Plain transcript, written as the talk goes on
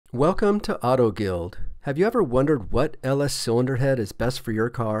Welcome to Auto Guild. Have you ever wondered what LS cylinder head is best for your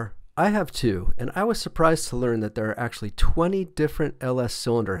car? I have too, and I was surprised to learn that there are actually 20 different LS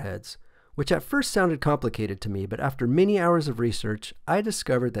cylinder heads, which at first sounded complicated to me, but after many hours of research, I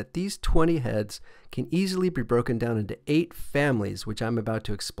discovered that these 20 heads can easily be broken down into 8 families, which I'm about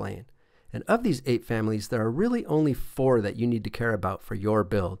to explain. And of these 8 families, there are really only 4 that you need to care about for your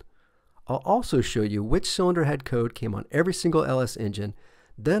build. I'll also show you which cylinder head code came on every single LS engine.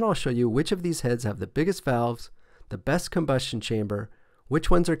 Then I'll show you which of these heads have the biggest valves, the best combustion chamber, which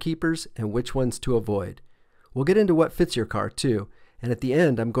ones are keepers, and which ones to avoid. We'll get into what fits your car too, and at the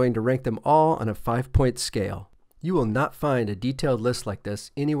end I'm going to rank them all on a 5-point scale. You will not find a detailed list like this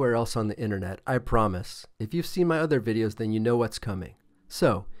anywhere else on the internet, I promise. If you've seen my other videos, then you know what's coming.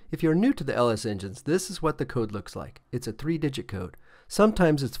 So, if you're new to the LS engines, this is what the code looks like. It's a 3-digit code.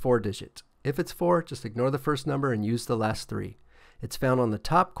 Sometimes it's 4 digits. If it's 4, just ignore the first number and use the last 3. It's found on the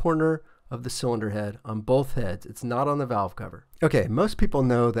top corner of the cylinder head on both heads. It's not on the valve cover. Okay, most people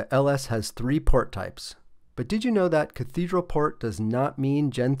know that LS has 3 port types. But did you know that cathedral port does not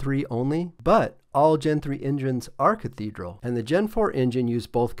mean Gen 3 only? But all Gen 3 engines are cathedral, and the Gen 4 engine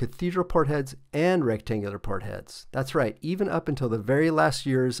used both cathedral port heads and rectangular port heads. That's right, even up until the very last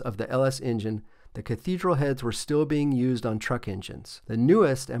years of the LS engine, the cathedral heads were still being used on truck engines. The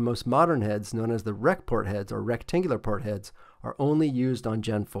newest and most modern heads, known as the rec port heads or rectangular port heads, are only used on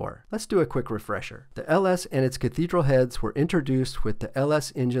Gen 4. Let's do a quick refresher. The LS and its cathedral heads were introduced with the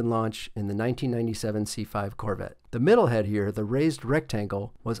LS engine launch in the 1997 C5 Corvette. The middle head here, the raised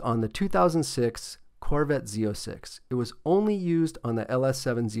rectangle, was on the 2006 Corvette Z06. It was only used on the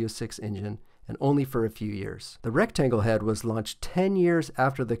LS7 Z06 engine and only for a few years. The rectangle head was launched 10 years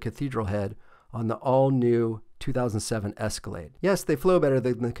after the cathedral head on the all-new 2007 Escalade. Yes, they flow better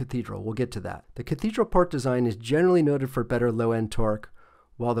than the cathedral. We'll get to that. The cathedral port design is generally noted for better low-end torque,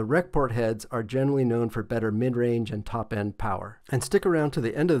 while the rec port heads are generally known for better mid-range and top-end power. And stick around to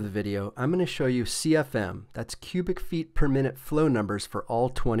the end of the video. I'm going to show you CFM, that's cubic feet per minute flow numbers for all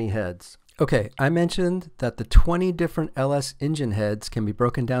 20 heads. Okay, I mentioned that the 20 different LS engine heads can be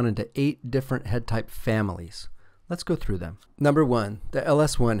broken down into 8 different head type families. Let's go through them. Number 1, the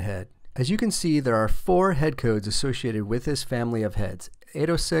LS1 head. As you can see, there are 4 head codes associated with this family of heads: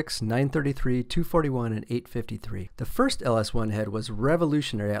 806, 933, 241, and 853. The first LS1 head was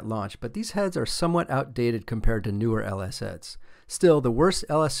revolutionary at launch, but these heads are somewhat outdated compared to newer LS heads. Still, the worst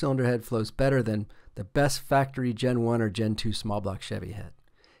LS cylinder head flows better than the best factory Gen 1 or Gen 2 small block Chevy head.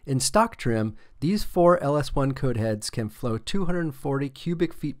 In stock trim, these 4 LS1 code heads can flow 240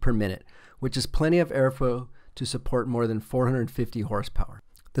 cubic feet per minute, which is plenty of airflow to support more than 450 horsepower.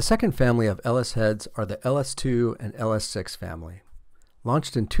 The second family of LS heads are the LS2 and LS6 family.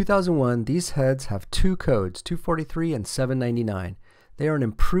 Launched in 2001, these heads have 2 codes, 243 and 799. They are an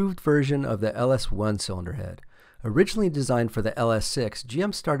improved version of the LS1 cylinder head. Originally designed for the LS6,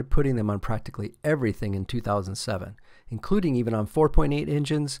 GM started putting them on practically everything in 2007, including even on 4.8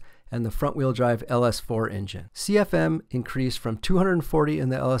 engines and the front-wheel drive LS4 engine. CFM increased from 240 in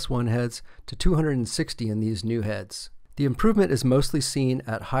the LS1 heads to 260 in these new heads. The improvement is mostly seen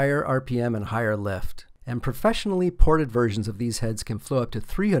at higher RPM and higher lift, and professionally ported versions of these heads can flow up to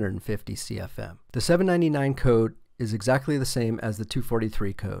 350 CFM. The 799 code is exactly the same as the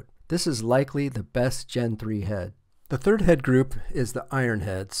 243 code. This is likely the best Gen 3 head. The third head group is the iron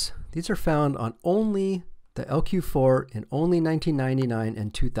heads. These are found on only the LQ4 in only 1999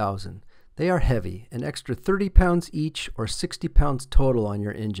 and 2000. They are heavy, an extra 30 pounds each or 60 pounds total on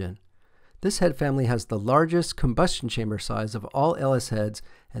your engine. This head family has the largest combustion chamber size of all LS heads,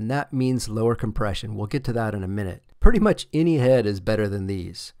 and that means lower compression. We'll get to that in a minute. Pretty much any head is better than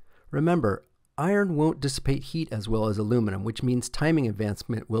these. Remember, iron won't dissipate heat as well as aluminum, which means timing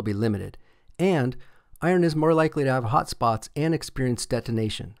advancement will be limited. And iron is more likely to have hot spots and experience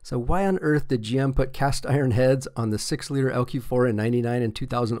detonation. So why on earth did GM put cast iron heads on the 6-liter LQ4 in 99 and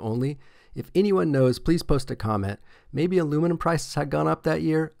 2000 only? If anyone knows, please post a comment. Maybe aluminum prices had gone up that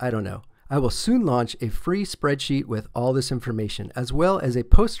year? I don't know. I will soon launch a free spreadsheet with all this information, as well as a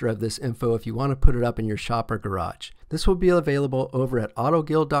poster of this info if you want to put it up in your shop or garage. This will be available over at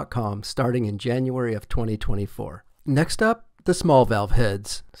autoguild.com starting in January of 2024. Next up, the small valve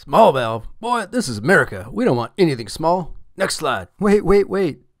heads. Small valve? Boy, this is America. We don't want anything small. Next slide.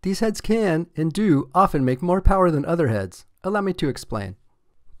 Wait. These heads can, and do, often make more power than other heads. Allow me to explain.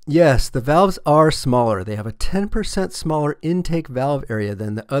 Yes, the valves are smaller. They have a 10% smaller intake valve area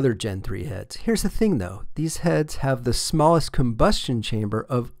than the other Gen 3 heads. Here's the thing though, these heads have the smallest combustion chamber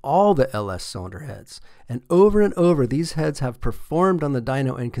of all the LS cylinder heads. And over, these heads have performed on the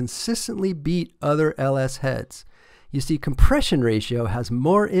dyno and consistently beat other LS heads. You see, compression ratio has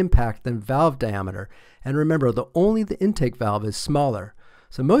more impact than valve diameter, and remember, only the intake valve is smaller.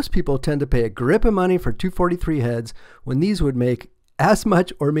 So most people tend to pay a grip of money for 243 heads when these would make as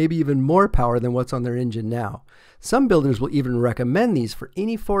much or maybe even more power than what's on their engine now. Some builders will even recommend these for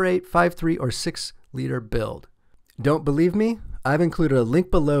any 4.8, 5.3, or 6-liter build. Don't believe me? I've included a link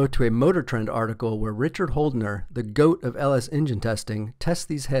below to a Motor Trend article where Richard Holdner, the GOAT of LS engine testing, tests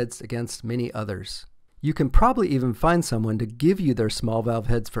these heads against many others. You can probably even find someone to give you their small valve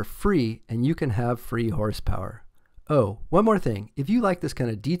heads for free, and you can have free horsepower. Oh, one more thing. If you like this kind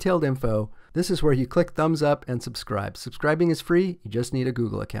of detailed info, this is where you click thumbs up and subscribe. Subscribing is free. You just need a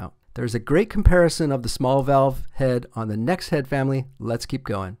Google account. There's a great comparison of the small valve head on the next head family. Let's keep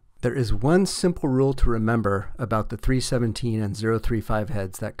going. There is one simple rule to remember about the 317 and 035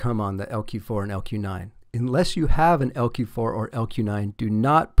 heads that come on the LQ4 and LQ9. Unless you have an LQ4 or LQ9, do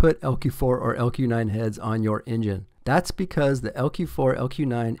not put LQ4 or LQ9 heads on your engine. That's because the LQ4,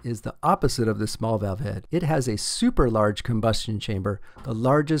 LQ9 is the opposite of the small valve head. It has a super large combustion chamber, the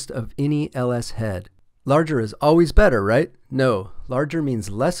largest of any LS head. Larger is always better, right? No, larger means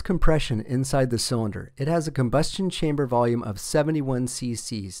less compression inside the cylinder. It has a combustion chamber volume of 71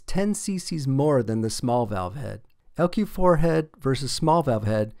 cc's, 10 cc's more than the small valve head. LQ4 head versus small valve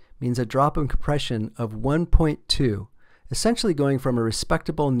head means a drop in compression of 1.2, essentially going from a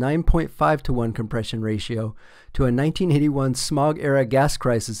respectable 9.5 to 1 compression ratio to a 1981 smog-era gas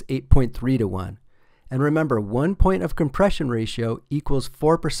crisis 8.3 to 1. And remember, 1 point of compression ratio equals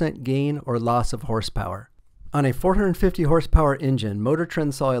 4% gain or loss of horsepower. On a 450 horsepower engine, Motor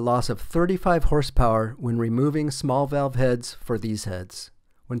Trend saw a loss of 35 horsepower when removing small valve heads for these heads.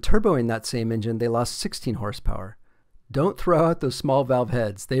 When turboing that same engine, they lost 16 horsepower. Don't throw out those small valve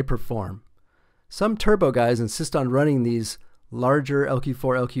heads, they perform. Some turbo guys insist on running these larger LQ4,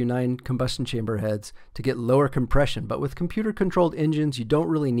 LQ9 combustion chamber heads to get lower compression, but with computer-controlled engines, you don't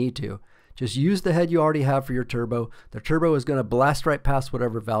really need to. Just use the head you already have for your turbo. The turbo is going to blast right past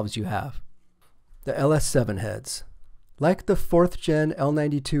whatever valves you have. The LS7 heads. Like the 4th gen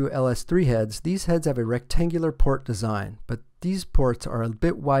L92 LS3 heads, these heads have a rectangular port design, but these ports are a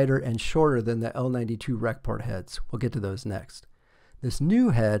bit wider and shorter than the L92 rec port heads. We'll get to those next. This new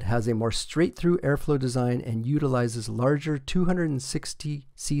head has a more straight-through airflow design and utilizes larger 260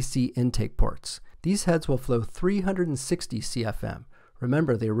 cc intake ports. These heads will flow 360 CFM.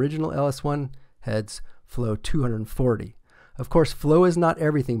 Remember, the original LS1 heads flow 240. Of course, flow is not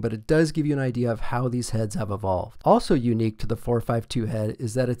everything, but it does give you an idea of how these heads have evolved. Also unique to the 452 head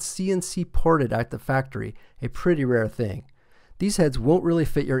is that it's CNC ported at the factory, a pretty rare thing. These heads won't really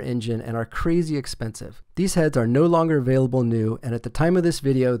fit your engine and are crazy expensive. These heads are no longer available new, and at the time of this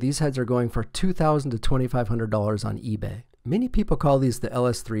video, these heads are going for $2,000 to $2,500 on eBay. Many people call these the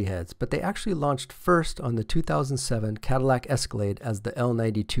LS3 heads, but they actually launched first on the 2007 Cadillac Escalade as the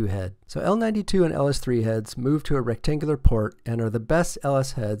L92 head. So L92 and LS3 heads moved to a rectangular port and are the best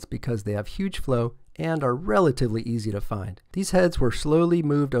LS heads because they have huge flow and are relatively easy to find. These heads were slowly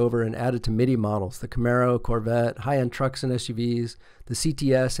moved over and added to MIDI models, the Camaro, Corvette, high-end trucks and SUVs, the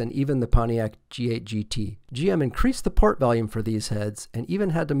CTS, and even the Pontiac G8 GT. GM increased the port volume for these heads and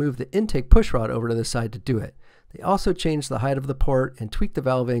even had to move the intake pushrod over to the side to do it. They also changed the height of the port and tweaked the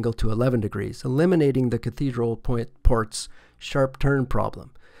valve angle to 11 degrees, eliminating the cathedral port's sharp turn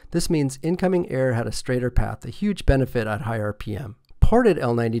problem. This means incoming air had a straighter path, a huge benefit at high RPM. Ported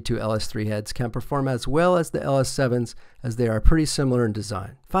L92 LS3 heads can perform as well as the LS7s as they are pretty similar in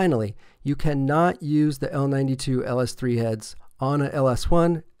design. Finally, you cannot use the L92 LS3 heads on a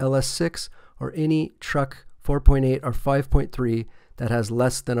LS1, LS6, or any truck 4.8 or 5.3 that has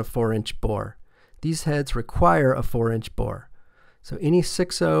less than a 4-inch bore. These heads require a 4-inch bore, so any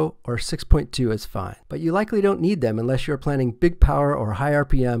 6.0 or 6.2 is fine. But you likely don't need them unless you're planning big power or high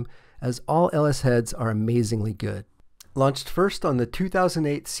RPM, as all LS heads are amazingly good. Launched first on the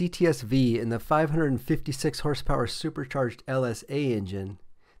 2008 CTS-V in the 556 horsepower supercharged LSA engine,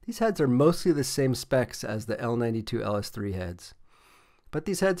 these heads are mostly the same specs as the L92 LS3 heads. But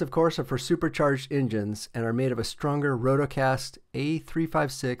these heads, of course, are for supercharged engines and are made of a stronger Rotocast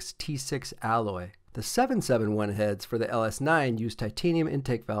A356 T6 alloy. The 771 heads for the LS9 use titanium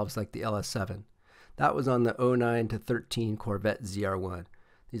intake valves like the LS7. That was on the 09 to 13 Corvette ZR1.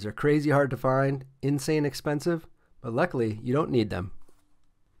 These are crazy hard to find, insane expensive, but luckily you don't need them.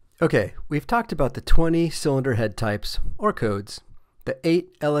 Okay, we've talked about the 20 cylinder head types, or codes, the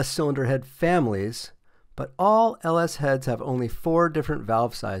 8 LS cylinder head families, but all LS heads have only 4 different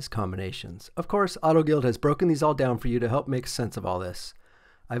valve size combinations. Of course, AutoGuild has broken these all down for you to help make sense of all this.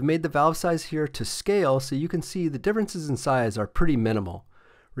 I've made the valve size here to scale so you can see the differences in size are pretty minimal.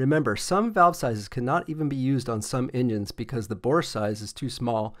 Remember, some valve sizes cannot even be used on some engines because the bore size is too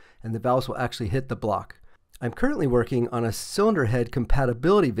small and the valves will actually hit the block. I'm currently working on a cylinder head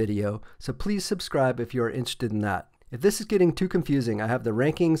compatibility video, so please subscribe if you are interested in that. If this is getting too confusing, I have the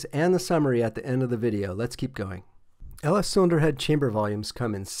rankings and the summary at the end of the video. Let's keep going. LS cylinder head chamber volumes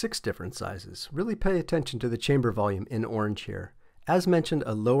come in 6 different sizes. Really pay attention to the chamber volume in orange here. As mentioned,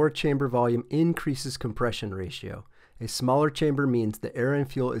 a lower chamber volume increases compression ratio. A smaller chamber means the air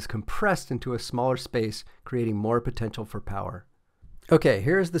and fuel is compressed into a smaller space, creating more potential for power. Okay,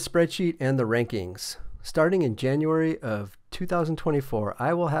 here's the spreadsheet and the rankings. Starting in January of 2024,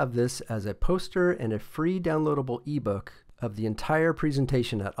 I will have this as a poster and a free downloadable ebook of the entire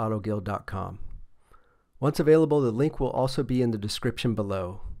presentation at autoguild.com. Once available, the link will also be in the description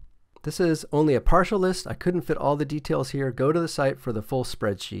below. This is only a partial list. I couldn't fit all the details here. Go to the site for the full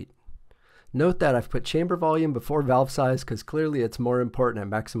spreadsheet. Note that I've put chamber volume before valve size because clearly it's more important at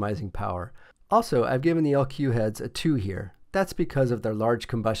maximizing power. Also, I've given the LQ heads a 2 here. That's because of their large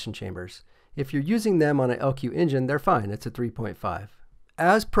combustion chambers. If you're using them on an LQ engine, they're fine. It's a 3.5.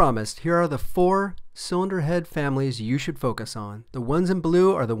 As promised, here are the 4 cylinder head families you should focus on. The ones in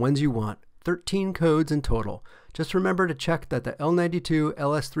blue are the ones you want. 13 codes in total. Just remember to check that the L92,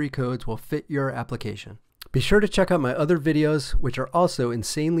 LS3 codes will fit your application. Be sure to check out my other videos, which are also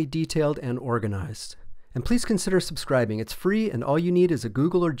insanely detailed and organized. And please consider subscribing. It's free and all you need is a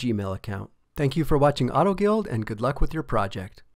Google or Gmail account. Thank you for watching AutoGuild and good luck with your project.